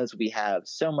because we have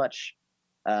so much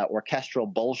orchestral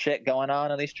bullshit going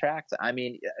on these tracks, I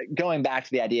mean, going back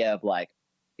to the idea of like,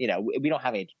 you know, we don't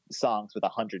have any songs with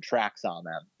 100 tracks on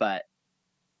them, but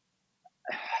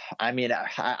I mean,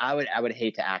 I would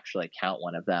hate to actually count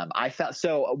one of them. I felt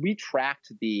so we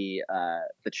tracked the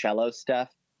cello stuff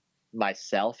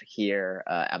myself here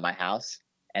at my house,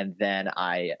 and then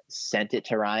I sent it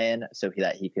to Ryan so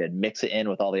that he could mix it in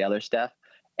with all the other stuff.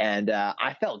 And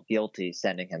I felt guilty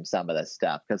sending him some of this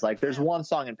stuff because, like, there's one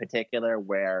song in particular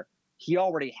where he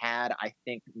already had, I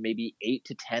think, maybe 8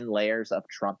 to 10 layers of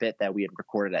trumpet that we had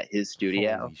recorded at his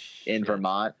studio Holy in shit.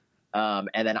 Vermont.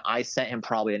 And then I sent him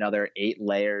probably another 8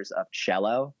 layers of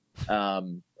cello.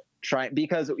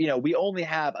 Because, you know, we only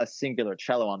have a singular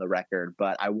cello on the record,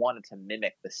 but I wanted to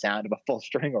mimic the sound of a full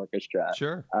string orchestra.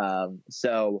 Sure.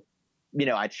 So, you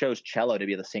know, I chose cello to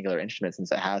be the singular instrument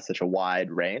since it has such a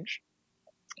wide range.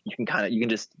 You can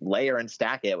just layer and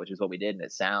stack it, which is what we did, and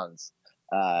it sounds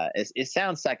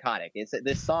psychotic.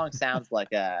 This song sounds like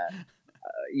kind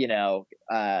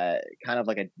of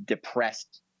like a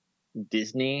depressed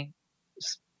Disney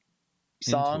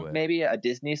song, maybe a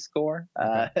Disney score.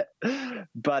 Okay.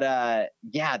 But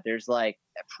yeah, there's like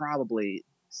probably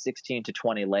 16 to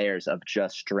 20 layers of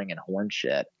just string and horn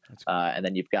shit. That's cool. And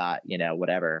then you've got, you know,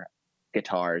 whatever,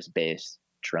 guitars, bass,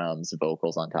 drums,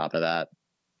 vocals on top of that.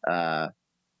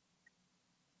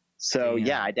 So Damn.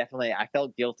 yeah, I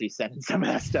felt guilty sending some of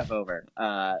that stuff over,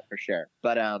 for sure.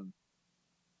 But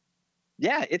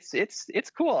yeah,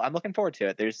 it's cool. I'm looking forward to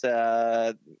it. There's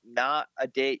not a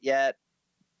date yet.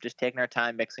 Just taking our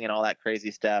time, mixing in all that crazy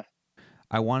stuff.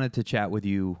 I wanted to chat with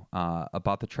you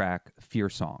about the track Fear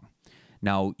Song.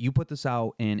 Now, you put this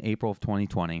out in April of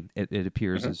 2020. It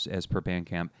appears as per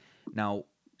Bandcamp. Now,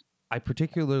 I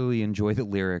particularly enjoy the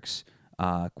lyrics.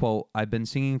 Quote, I've been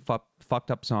singing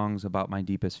fucked up songs about my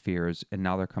deepest fears, and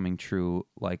now they're coming true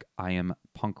like I am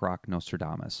punk rock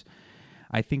Nostradamus.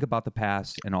 I think about the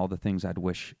past and all the things I'd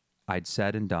wish I'd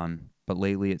said and done, but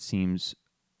lately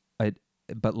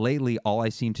all I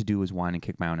seem to do is whine and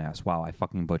kick my own ass. Wow, I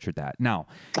fucking butchered that. Now,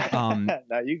 No,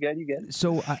 you good.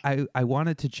 so I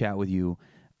wanted to chat with you.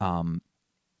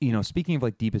 You know, speaking of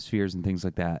like deepest fears and things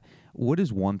like that, what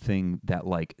is one thing that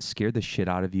like scared the shit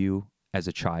out of you as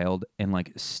a child and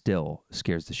like still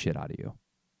scares the shit out of you?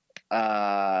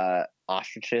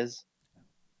 Ostriches.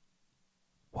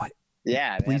 What?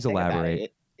 Yeah. Please man,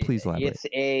 elaborate. Please elaborate.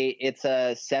 It's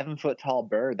a 7-foot-tall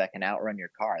bird that can outrun your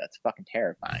car. That's fucking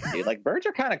terrifying, dude. Like, birds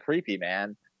are kind of creepy,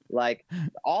 man. Like,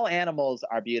 all animals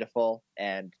are beautiful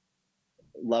and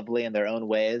lovely in their own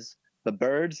ways, but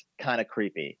birds kind of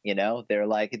creepy. You know, they're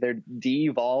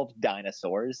de-evolved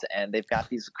dinosaurs, and they've got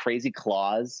these crazy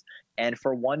claws. And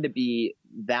for one to be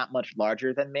that much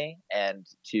larger than me and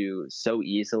to so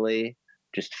easily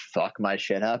just fuck my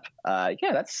shit up,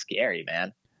 yeah, that's scary,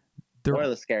 man. They're one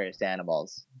of the scariest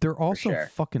animals. They're also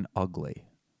sure. fucking ugly.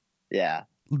 Yeah.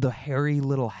 The hairy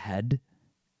little head.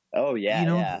 Oh yeah. You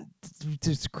know, yeah.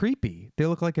 it's creepy. They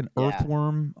look like an Yeah.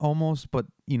 earthworm almost, but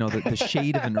you know the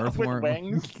shade of an earthworm. With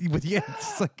wings. Yeah,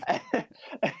 it's like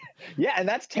yeah, and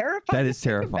that's terrifying. that to is think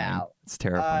terrifying. about. It's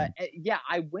terrifying. Yeah,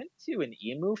 I went to an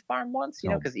emu farm once, you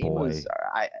know, Oh, because boy. emus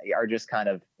are just kind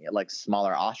of like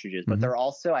smaller ostriches, but Mhm. they're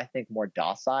also, I think, more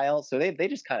docile. So they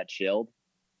just kind of chilled.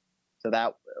 So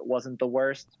that wasn't the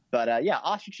worst. But yeah,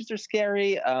 ostriches are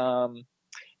scary.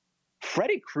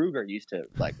 Freddie Krueger used to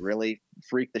like really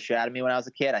freak the shit out of me when I was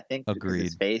a kid. I think because Agreed.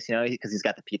 his face, you know, because he's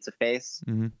got the pizza face.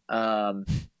 Mhm.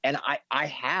 And I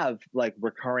have like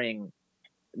recurring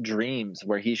dreams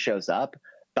where he shows up,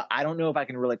 but I don't know if I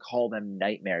can really call them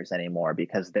nightmares anymore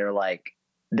because they're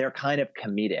kind of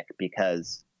comedic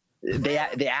because they've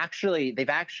actually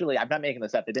I'm not making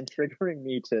this up. They've been triggering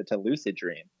me to lucid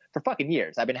dream for fucking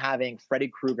years. I've been having Freddy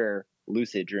Krueger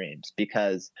lucid dreams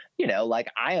because, you know, like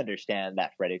I understand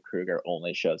that Freddy Krueger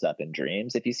only shows up in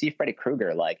dreams. If you see Freddy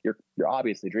Krueger, like you're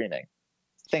obviously dreaming.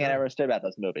 Thing I never understood about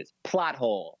those movies. Plot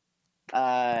hole.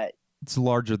 It's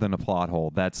larger than a plot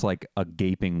hole. That's like a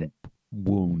gaping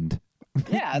wound.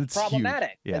 Yeah, it's It's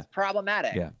problematic. huge. Yeah. It's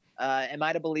problematic. Yeah. Am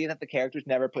I to believe that the characters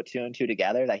never put 2 and 2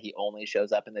 together, that he only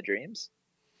shows up in the dreams?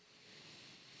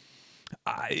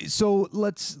 So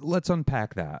let's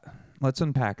unpack that. Let's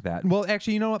unpack that. Well,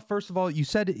 actually, you know what? First of all, you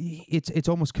said it's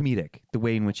almost comedic the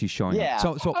way in which he's showing Yeah.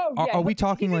 up. So Oh, yeah, are we he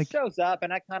talking just like? shows up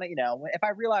and I kind of, you know, if I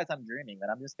realize I'm dreaming, then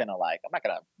I'm just gonna I'm not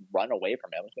gonna run away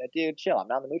from him. I'm just gonna, dude, chill. I'm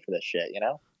not in the mood for this shit, you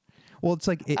know? Well, it's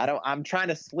like I'm trying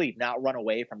to sleep, not run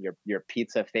away from your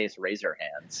pizza face razor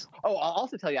hands. Oh, I'll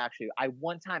also tell you, actually, I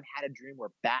one time had a dream where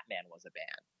Batman was a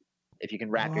band. If you can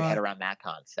wrap your head around that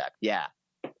concept. Yeah.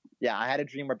 Yeah, I had a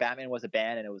dream where Batman was a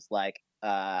band, and it was like,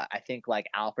 I think like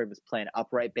Alfred was playing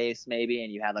upright bass maybe,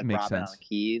 and you had like Makes Robin sense. on the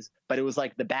keys. But it was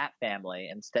like the Bat family,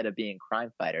 instead of being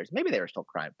crime fighters. Maybe they were still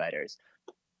crime fighters.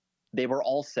 They were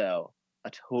also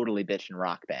a totally bitchin'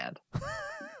 rock band.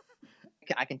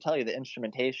 I can tell you the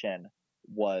instrumentation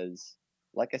was,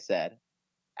 like I said,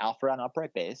 Alfred on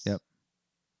upright bass. Yep.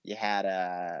 You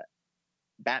had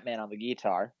Batman on the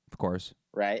guitar, of course.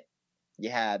 right? You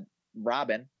had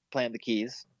Robin playing the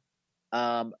keys.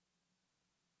 I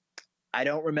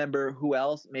don't remember who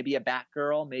else. Maybe a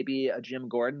Batgirl, maybe a Jim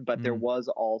Gordon, but there was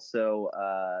also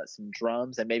some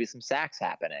drums and maybe some sax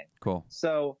happening. Cool.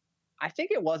 So I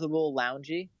think it was a little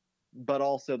loungy, but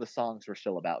also the songs were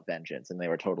still about vengeance, and they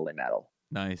were totally metal.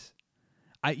 Nice.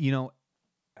 I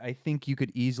think you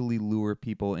could easily lure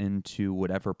people into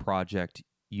whatever project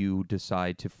you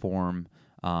decide to form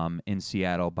in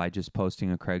Seattle by just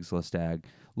posting a Craigslist ad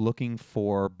looking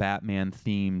for Batman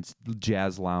themed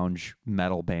jazz lounge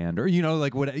metal band, or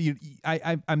like what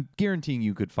I'm guaranteeing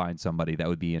you could find somebody that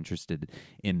would be interested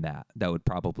in that would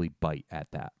probably bite at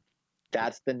that.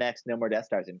 That's the next No More Death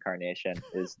Stars incarnation,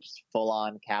 is just full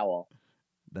on cowl.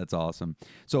 That's awesome.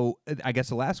 So I guess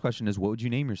the last question is, what would you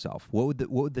name yourself? What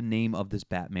would the name of this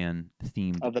Batman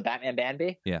themed Of the Batman band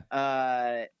be? Yeah.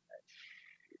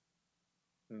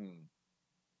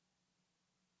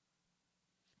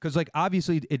 Because, like,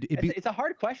 obviously, it's a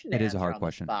hard question. It is a hard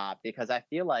question, Bob, because I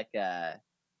feel like there's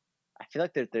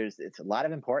it's a lot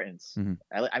of importance. Mm-hmm.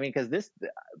 I mean, because this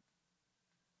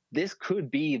could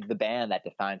be the band that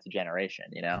defines a generation.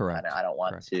 Correct. I don't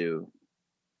want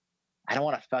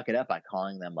to fuck it up by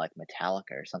calling them like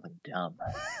Metallica or something dumb.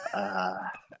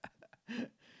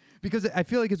 Because I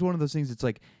feel like it's one of those things. It's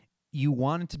like you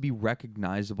want it to be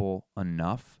recognizable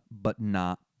enough, but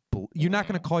not. You're not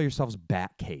going to call yourselves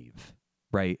Batcave.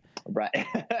 Right. Right.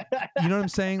 You know what I'm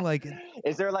saying? Like,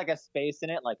 is there like a space in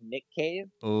it, like Nick Cave?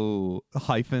 Oh, a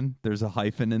hyphen. There's a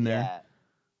hyphen in there.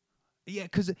 Yeah. Yeah,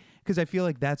 because I feel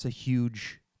like that's a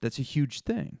huge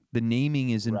thing. The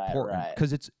naming is important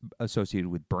because it's associated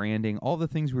with branding, all the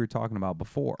things we were talking about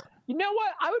before. You know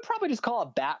what? I would probably just call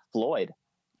it Bat Floyd.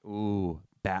 Ooh,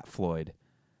 Bat Floyd.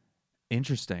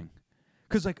 Interesting.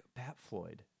 Because like Bat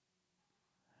Floyd,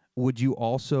 would you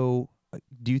also?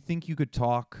 Do you think you could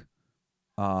talk?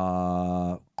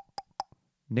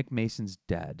 Nick Mason's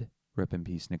dead. Rip in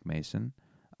peace, Nick Mason.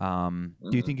 Do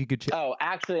you think you could? Oh,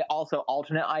 actually, also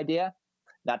alternate idea.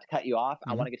 Not to cut you off, I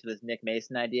Mm-hmm. want to get to this Nick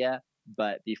Mason idea,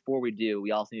 but before we do, we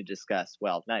also need to discuss.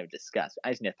 Well, not even discuss. I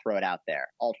just need to throw it out there.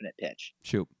 Alternate pitch.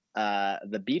 Shoot.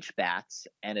 The Beach Bats,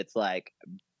 and it's like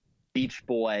Beach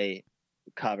Boy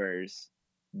covers,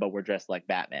 but we're dressed like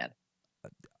Batman.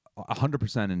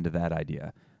 100% into that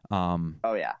idea.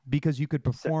 Oh yeah, because you could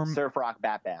perform surf rock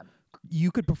Batman.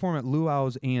 You could perform at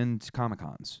luau's and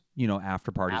Comic-Cons,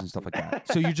 after parties and stuff like that.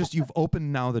 So you've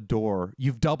opened now the door.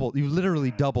 You've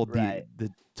literally doubled the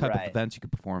type of events you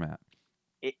could perform at.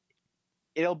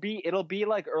 It'll be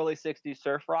like early '60s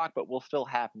surf rock, but we'll still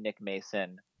have Nick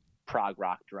Mason prog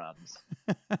rock drums.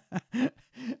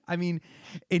 I mean,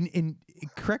 and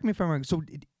correct me if I'm wrong. So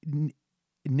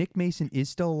Nick Mason is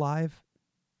still alive?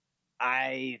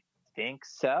 I think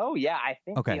so. Yeah, I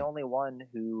think Okay. the only one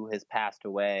who has passed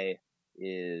away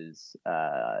is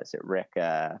it Rick?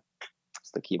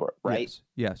 It's the keyboard, right?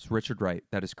 Yes, Richard Wright.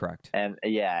 That is correct. And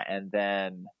and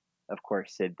then of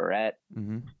course Sid Barrett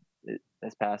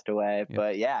has passed away. Yep.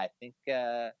 But yeah, I think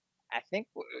I think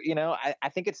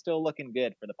it's still looking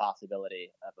good for the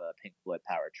possibility of a Pink Floyd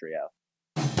power trio.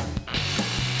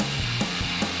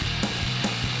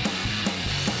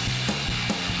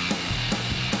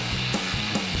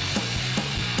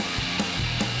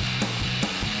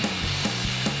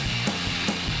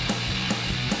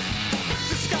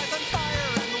 The sky's on fire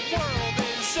and the world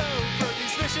is over.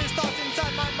 These vicious thoughts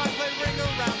inside my mind play ring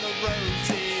around the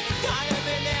rosy. I am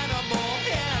an animal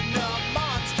and a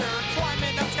monster,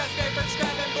 climbing up skyscrapers,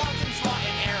 grabbing blocks and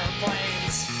swatting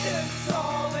airplanes. It's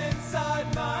all inside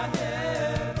my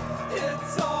head.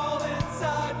 It's all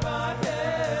inside my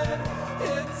head.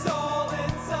 It's all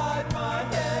inside my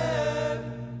head.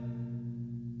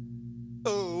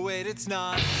 Oh wait, it's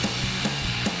not.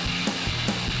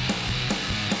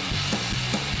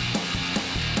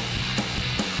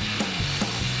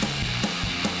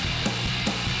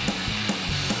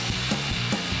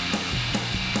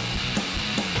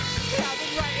 I've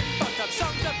been writing fucked up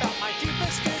songs about my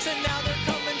deepest fears, and now they're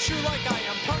coming true like I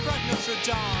am punk rock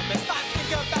Nostradamus. I think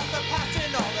about the past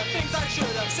and all the things I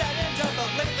should have said and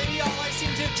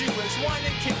whine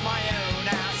and kick my own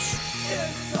ass.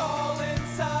 It's all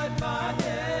inside my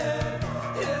head.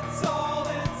 It's all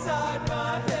inside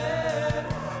my head.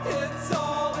 It's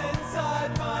all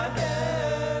inside my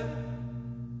head.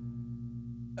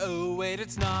 Oh, wait,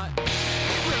 it's not.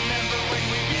 Remember when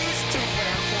we used to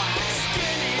wear black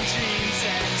skinny jeans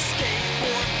and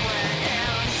skateboard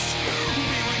brands?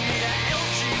 We would meet at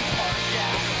LG Park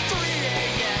at 3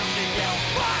 a.m. to yell,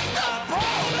 "Fuck the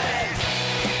police!"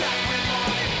 Back when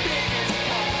my biggest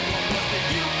problem was the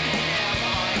UPM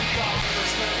uncut for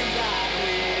smoking bad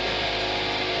weed.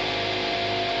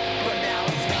 But now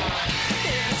it's not.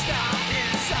 It's not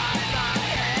inside my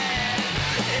head.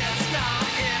 It's not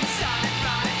inside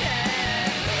my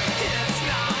head. It's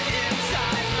not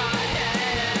inside my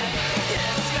head.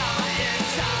 It's not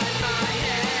inside my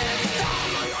head. Stop!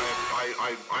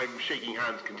 I'm shaking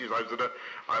hands continuously.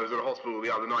 I was at a hospital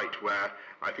the other night where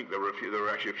I think there were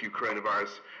actually a few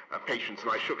coronavirus patients,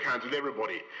 and I shook hands with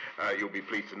everybody. You'll be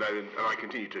pleased to know, and I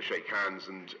continue to shake hands.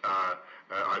 And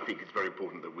I think it's very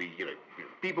important that we,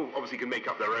 people obviously can make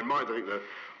up their own minds. I think that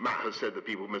Matt has said that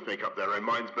people must make up their own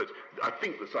minds, but I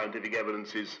think the scientific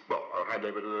evidence is, well, I'll hand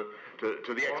over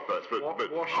to the experts, but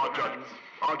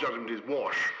our judgment is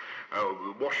wash.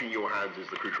 Washing your hands is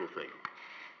the crucial thing.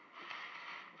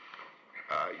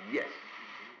 Yes.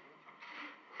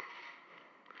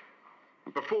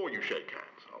 Before you shake hands.